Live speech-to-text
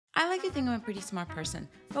I like to think I'm a pretty smart person,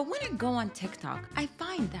 but when I go on TikTok, I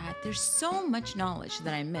find that there's so much knowledge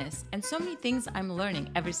that I miss and so many things I'm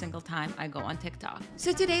learning every single time I go on TikTok.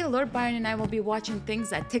 So today, Lord Byron and I will be watching things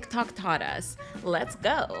that TikTok taught us. Let's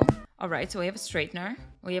go. All right, so we have a straightener.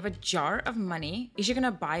 We have a jar of money. Is she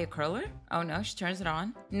gonna buy a curler? Oh no, she turns it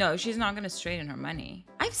on. No, she's not gonna straighten her money.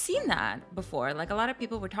 I've seen that before. Like a lot of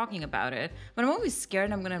people were talking about it, but I'm always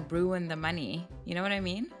scared I'm gonna ruin the money. You know what I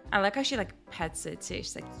mean? I like how she like pets it too.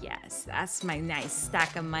 She's like, yes, that's my nice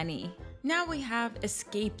stack of money. Now we have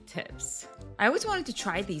escape tips. I always wanted to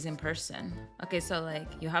try these in person. Okay, so like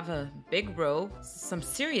you have a big rope, some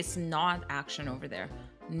serious knot action over there.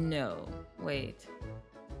 No, wait,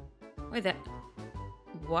 that,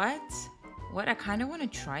 what? What? I kind of want to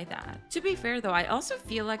try that. To be fair though, I also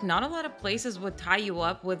feel like not a lot of places would tie you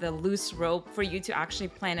up with a loose rope for you to actually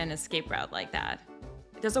plan an escape route like that.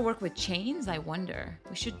 Does it work with chains? I wonder.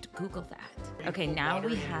 We should Google that. Okay, now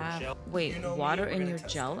we have, wait, water in your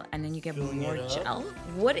gel and then you get more gel?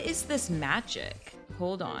 What is this magic?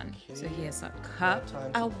 Hold on. So he has a cup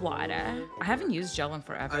of water. I haven't used gel in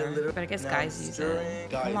forever, but I guess guys use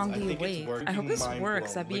it. How long do you wait? I hope this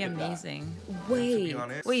works. That'd be amazing. Wait,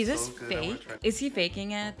 is this fake? Is he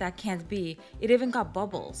faking it? That can't be. It even got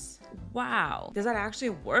bubbles. Wow. Does that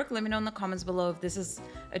actually work? Let me know in the comments below if this is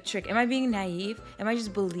a trick. Am I being naive? Am I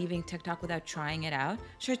just believing TikTok without trying it out?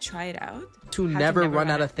 Should I try it out? To never run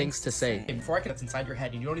out of things to say. Before I can, that's inside your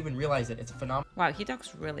head and you don't even realize it. It's a phenomenon. Wow, he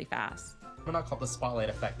talks really fast. We're not called the spotlight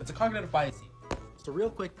effect. It's a cognitive bias. So real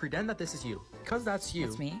quick, pretend that this is you. Because that's you.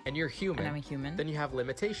 That's me. And you're human. And I'm a human. Then you have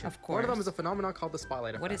limitations. Of course. One of them is a phenomenon called the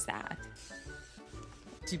spotlight effect. What is that?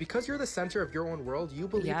 See, because you're the center of your own world, you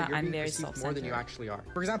believe that you're being perceived more than you actually are.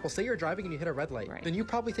 For example, say you're driving and you hit a red light. Right. Then you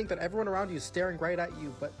probably think that everyone around you is staring right at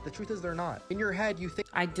you, but the truth is they're not. In your head, you think...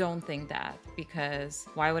 I don't think that, because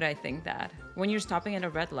why would I think that? When you're stopping at a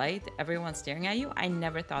red light, everyone's staring at you? I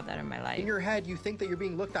never thought that in my life. In your head, you think that you're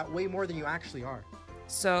being looked at way more than you actually are.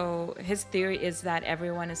 So his theory is that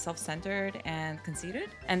everyone is self-centered and conceited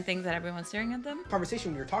and thinks that everyone's staring at them?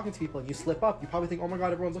 Conversation, when you're talking to people and you slip up, you probably think, oh my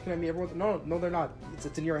god, everyone's looking at me, no, they're not.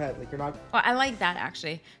 It's in your head, like you're not. Well, I like that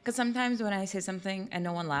actually, because sometimes when I say something and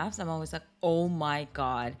no one laughs, I'm always like, oh my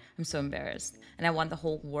god, I'm so embarrassed. And I want the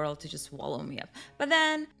whole world to just swallow me up. But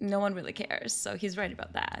then no one really cares, so he's right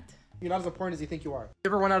about that. You're not as important as you think you are. If you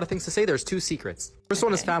ever run out of things to say, there's two secrets. First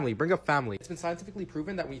one is family. Bring up family. It's been scientifically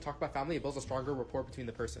proven that when you talk about family, it builds a stronger rapport between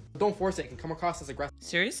the person. Don't force it. It can come across as aggressive.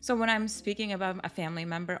 Serious? So when I'm speaking about a family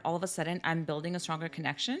member, all of a sudden I'm building a stronger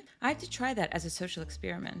connection? I have to try that as a social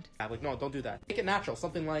experiment. Like, no, don't do that. Make it natural.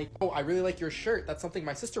 Something like, oh, I really like your shirt. That's something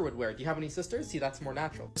my sister would wear. Do you have any sisters? See, that's more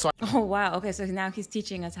natural. Oh, wow. Okay, so now he's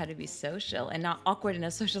teaching us how to be social and not awkward in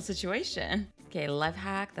a social situation. Okay, life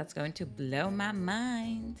hack that's going to blow my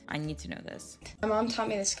mind. I need to know this. My mom taught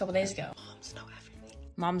me this a couple days ago. Moms know everything.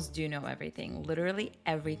 Moms do know everything. Literally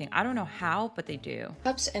everything. I don't know how, but they do.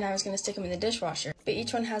 Cups, and I was going to stick them in the dishwasher. But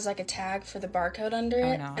each one has like a tag for the barcode under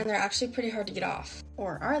it. No. And they're actually pretty hard to get off.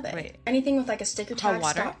 Or are they? Wait. Anything with like a sticker tag,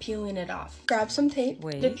 water? stop peeling it off. Grab some tape.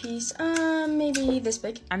 Wait. A piece, maybe this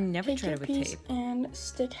big. I've never Take tried your it with piece tape. and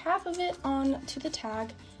stick half of it onto the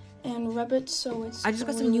tag. And rub it so it's I just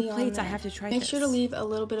got some new plates. I have to try this. Make sure to leave a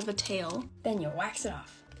little bit of a tail. Then you wax it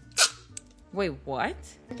off. Wait, what?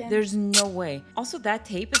 Again. There's no way. Also, that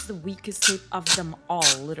tape is the weakest tape of them all,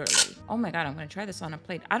 literally. Oh my god, I'm gonna try this on a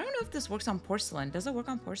plate. I don't know if this works on porcelain. Does it work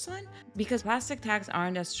on porcelain? Because plastic tags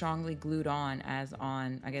aren't as strongly glued on as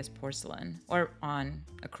on, I guess, porcelain. Or on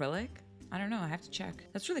acrylic. I don't know, I have to check.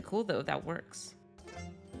 That's really cool though, that works.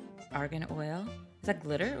 Argan oil. Is that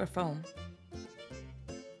glitter or foam?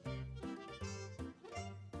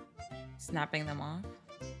 Snapping them off.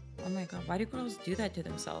 Oh my god, why do girls do that to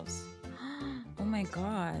themselves? Oh my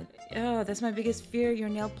god. Oh, that's my biggest fear, your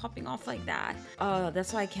nail popping off like that. Oh,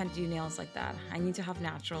 that's why I can't do nails like that. I need to have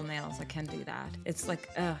natural nails. I can't do that. It's like,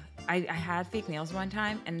 I had fake nails one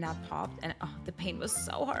time and that popped and the pain was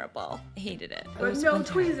so horrible. I hated it. But no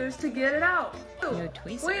tweezers to get it out. No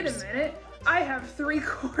tweezers. Wait a minute. I have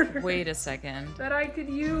 3/4. Wait a second. That I could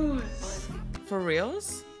use. For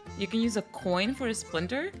reals? You can use a coin for a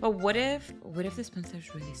splinter? But what if the splinter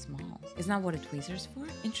is really small? Isn't that what a tweezer's for?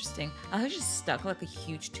 Interesting. I was just stuck like a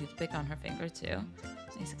huge toothpick on her finger too.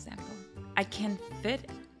 Nice example. I can't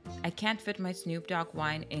fit my Snoop Dogg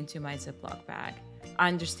wine into my Ziploc bag.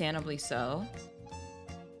 Understandably so.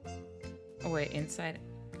 Oh wait, inside.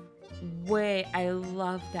 Wait, I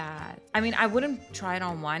love that. I mean, I wouldn't try it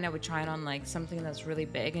on wine. I would try it on like something that's really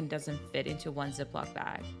big and doesn't fit into one Ziploc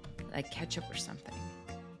bag. Like ketchup or something.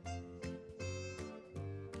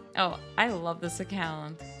 Oh, I love this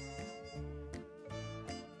account.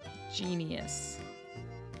 Genius.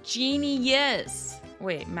 genius.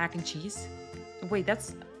 Wait, mac and cheese? Wait,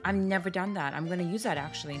 I've never done that. I'm gonna use that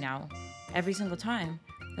actually now. Every single time.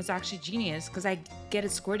 That's actually genius because I get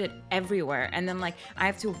it squirted everywhere. And then like, I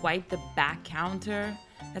have to wipe the back counter.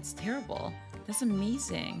 That's terrible. That's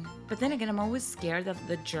amazing. But then again, I'm always scared that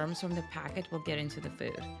the germs from the packet will get into the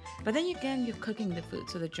food. But then again, you're cooking the food,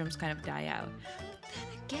 so the germs kind of die out. But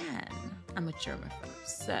then again, I'm a germaphobe,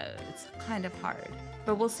 so it's kind of hard.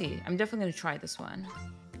 But we'll see. I'm definitely gonna try this one.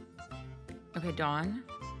 Okay, Dawn.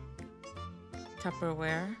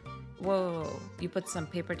 Tupperware. Whoa. You put some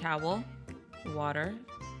paper towel, water.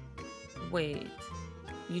 Wait.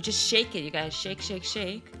 You just shake it. You guys shake, shake,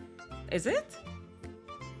 shake. Is it?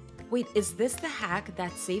 Wait, is this the hack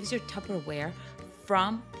that saves your Tupperware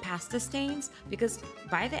from pasta stains? Because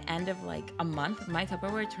by the end of like a month, my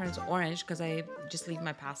Tupperware turns orange because I just leave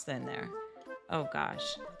my pasta in there. Oh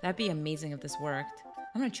gosh, that'd be amazing if this worked.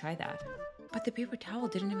 I'm gonna try that. But the paper towel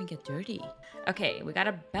didn't even get dirty. Okay, we got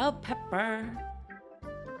a bell pepper.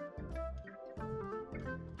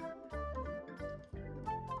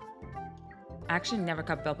 I actually never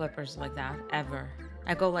cut bell peppers like that, ever.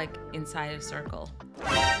 I go like inside a circle.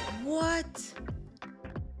 What?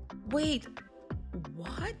 Wait,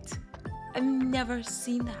 what? I've never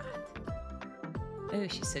seen that. Oh,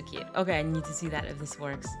 she's so cute. Okay, I need to see that if this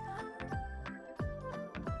works.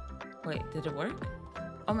 Wait, did it work?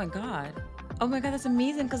 Oh my god. Oh my god, that's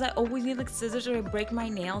amazing because I always need like scissors or I break my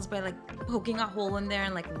nails by like poking a hole in there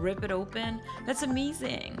and like rip it open. That's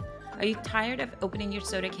amazing. Are you tired of opening your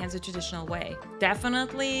soda cans the traditional way?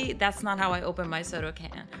 Definitely, that's not how I open my soda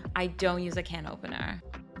can. I don't use a can opener.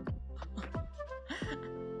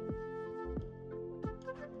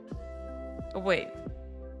 Wait.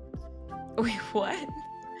 Wait, what?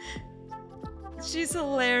 She's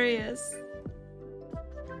hilarious.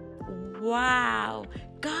 Wow.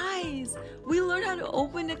 Guys, we learned how to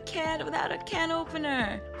open a can without a can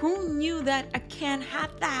opener. Who knew that a can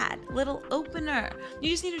had that little opener?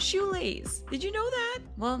 You just need a shoelace. Did you know that?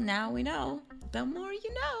 Well, now we know. The more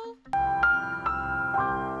you know.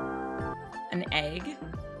 An egg.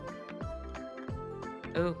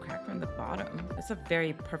 Oh, crack from the bottom. That's a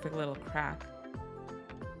very perfect little crack.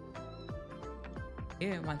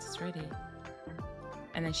 Ew, once it's ready.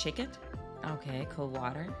 And then shake it. Okay, cold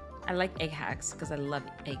water. I like egg hacks because I love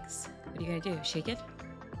eggs. What are you gonna do? Shake it?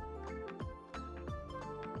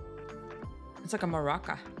 It's like a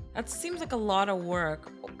maraca. That seems like a lot of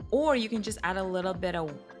work. Or you can just add a little bit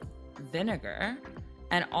of vinegar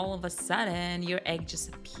and all of a sudden your egg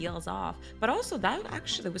just peels off. But also that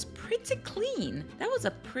actually was pretty clean. That was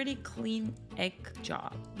a pretty clean egg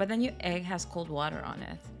job. But then your egg has cold water on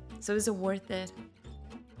it. So is it worth it?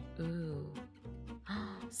 Ooh.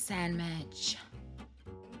 Sandwich.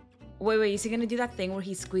 Wait, is he gonna do that thing where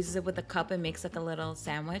he squeezes it with a cup and makes like a little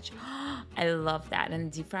sandwich? I love that.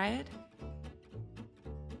 And deep fry it?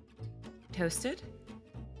 Toasted?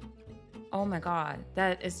 Oh my god,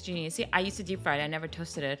 that is genius. See, I used to deep fry it, I never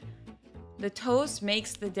toasted it. The toast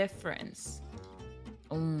makes the difference.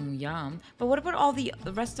 Yum. But what about all the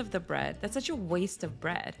rest of the bread? That's such a waste of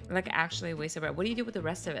bread. Like actually a waste of bread. What do you do with the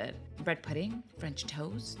rest of it? Bread pudding? French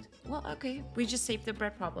toast? Well, okay. We just saved the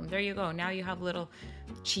bread problem. There you go. Now you have little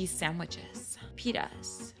cheese sandwiches.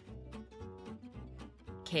 Pitas.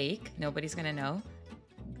 Cake? Nobody's gonna know.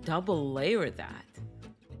 Double layer that.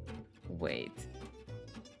 Wait.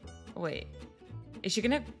 Is she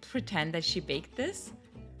gonna pretend that she baked this?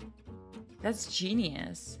 That's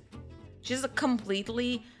genius. She's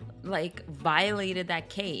completely like violated that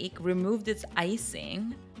cake, removed its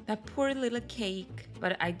icing. That poor little cake.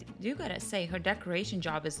 But I do gotta say, her decoration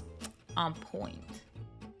job is on point.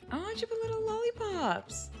 Oh, she put little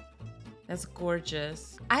lollipops. That's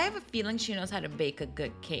gorgeous. I have a feeling she knows how to bake a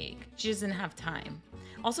good cake. She doesn't have time.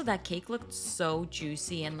 Also, that cake looked so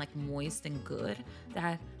juicy and like moist and good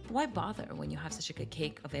that why bother when you have such a good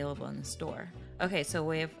cake available in the store? Okay, so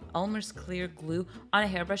we have Elmer's clear glue on a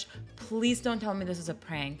hairbrush. Please don't tell me this is a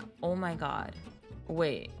prank. Oh my god.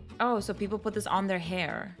 Wait. Oh, so people put this on their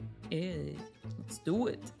hair. Ew. Let's do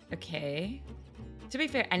it. Okay. To be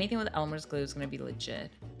fair, anything with Elmer's glue is gonna be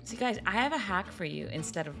legit. See guys, I have a hack for you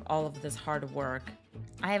instead of all of this hard work.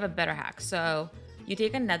 I have a better hack. So you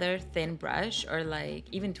take another thin brush or like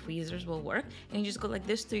even tweezers will work and you just go like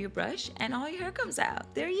this through your brush and all your hair comes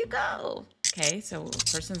out. There you go. Okay, so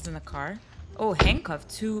person's in the car. Oh, handcuffed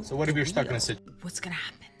to. So what if you're stuck in a situation? What's gonna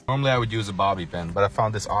happen? Normally I would use a bobby pin, but I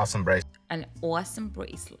found this awesome bracelet. An awesome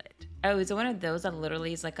bracelet. Oh, is it one of those that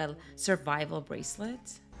literally is like a survival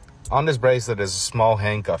bracelet? On this bracelet is a small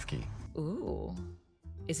handcuff key. Ooh.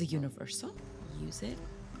 Is it universal? Use it.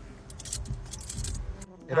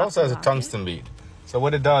 It also has a tungsten bead. So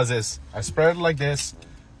what it does is I spread it like this,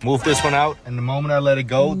 move this one out, and the moment I let it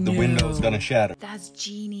go, the window is gonna shatter. That's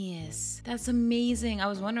genius. That's amazing. I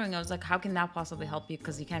was wondering, I was like, how can that possibly help you?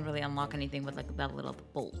 Because you can't really unlock anything with like that little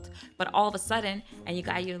bolt. But all of a sudden, and you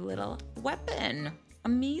got your little weapon.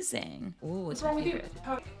 Amazing. Ooh, it's my favorite.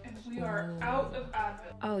 And we are out of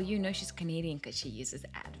Advil. Oh, you know she's Canadian because she uses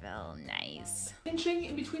Advil. Nice. Pinching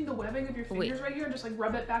in between the webbing of your fingers right here and just like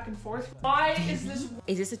rub it back and forth. Why is this?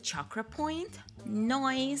 Is this a chakra point?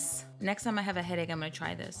 Nice. Next time I have a headache, I'm gonna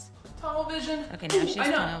try this. Tunnel vision. Okay, now she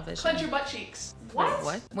has tunnel vision. Clench your butt cheeks. What? Wait,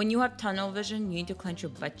 what? When you have tunnel vision, you need to clench your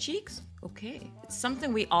butt cheeks? Okay. It's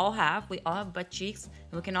something we all have. We all have butt cheeks,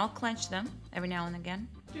 and we can all clench them every now and again.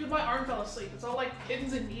 Dude, my arm fell asleep. It's all like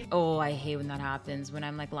pins and needles. Oh, I hate when that happens. When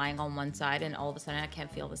I'm like lying on one side and all of a sudden I can't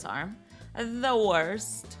feel this arm. The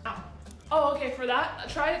worst. Ow. Oh, okay, for that,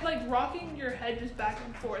 try like rocking your head just back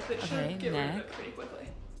and forth. It should get rid of it pretty quickly.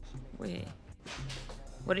 Wait.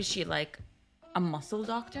 What is she, like a muscle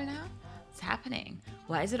doctor now? What's happening?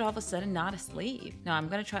 Why is it all of a sudden not asleep? No, I'm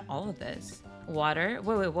gonna try all of this. Water?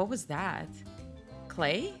 Wait, what was that?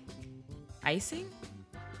 Clay? Icing?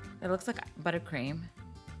 It looks like buttercream.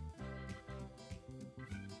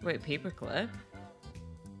 Wait, paperclip?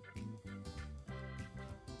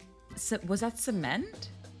 Was that cement?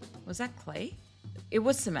 Was that clay? It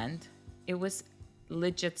was cement. It was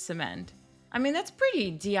legit cement. I mean, that's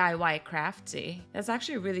pretty DIY crafty. That's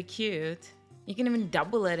actually really cute. You can even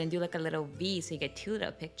double it and do like a little V so you get 2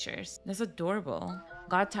 little pictures. That's adorable.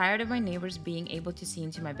 Got tired of my neighbors being able to see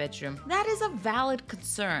into my bedroom. That is a valid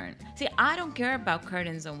concern. See, I don't care about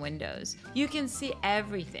curtains and windows. You can see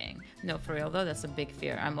everything. No, for real though, that's a big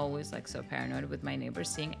fear. I'm always like so paranoid with my neighbors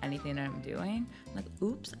seeing anything that I'm doing. I'm like,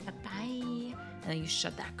 oops, bye. And then you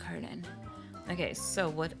shut that curtain. Okay, so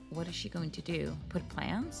what is she going to do? Put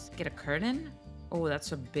plants? Get a curtain? Oh,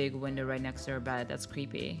 that's a big window right next to her bed. That's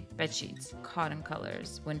creepy. Bed sheets, cotton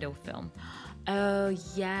colors, window film. Oh,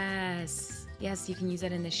 yes. Yes, you can use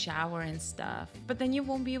that in the shower and stuff. But then you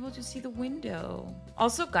won't be able to see the window.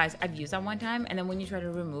 Also, guys, I've used that one time, and then when you try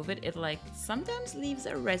to remove it, it like sometimes leaves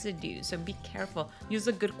a residue. So be careful. Use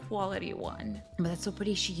a good quality one. But that's so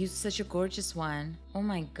pretty. She used such a gorgeous one. Oh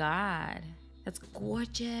my God. That's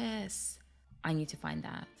gorgeous. I need to find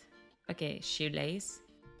that. Okay, shoelace.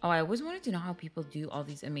 Oh, I always wanted to know how people do all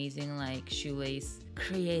these amazing like shoelace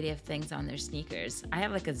creative things on their sneakers. I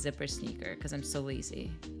have like a zipper sneaker because I'm so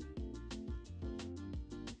lazy.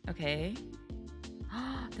 Okay.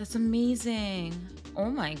 That's amazing. Oh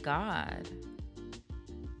my God.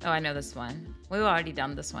 Oh, I know this one. We've already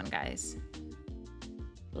done this one, guys.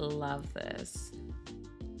 Love this.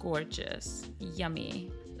 Gorgeous.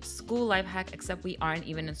 Yummy. School life hack, except we aren't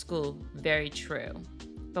even in school. Very true.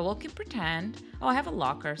 But we can pretend. Oh, I have a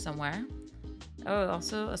locker somewhere. Oh,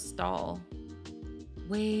 also a stall.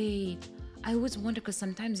 Wait. I always wonder because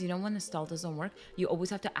sometimes, you know, when the stall doesn't work, you always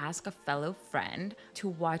have to ask a fellow friend to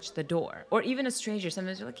watch the door. Or even a stranger.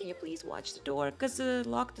 Sometimes you're like, can you please watch the door because the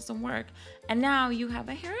lock doesn't work? And now you have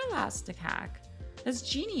a hair elastic hack. That's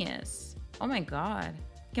genius. Oh my God.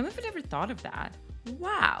 Can't believe I never thought of that.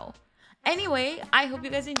 Wow. Anyway, I hope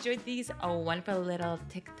you guys enjoyed these wonderful little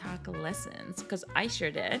TikTok lessons because I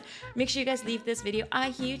sure did. Make sure you guys leave this video a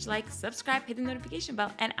huge like, subscribe, hit the notification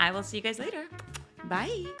bell, and I will see you guys later.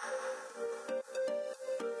 Bye.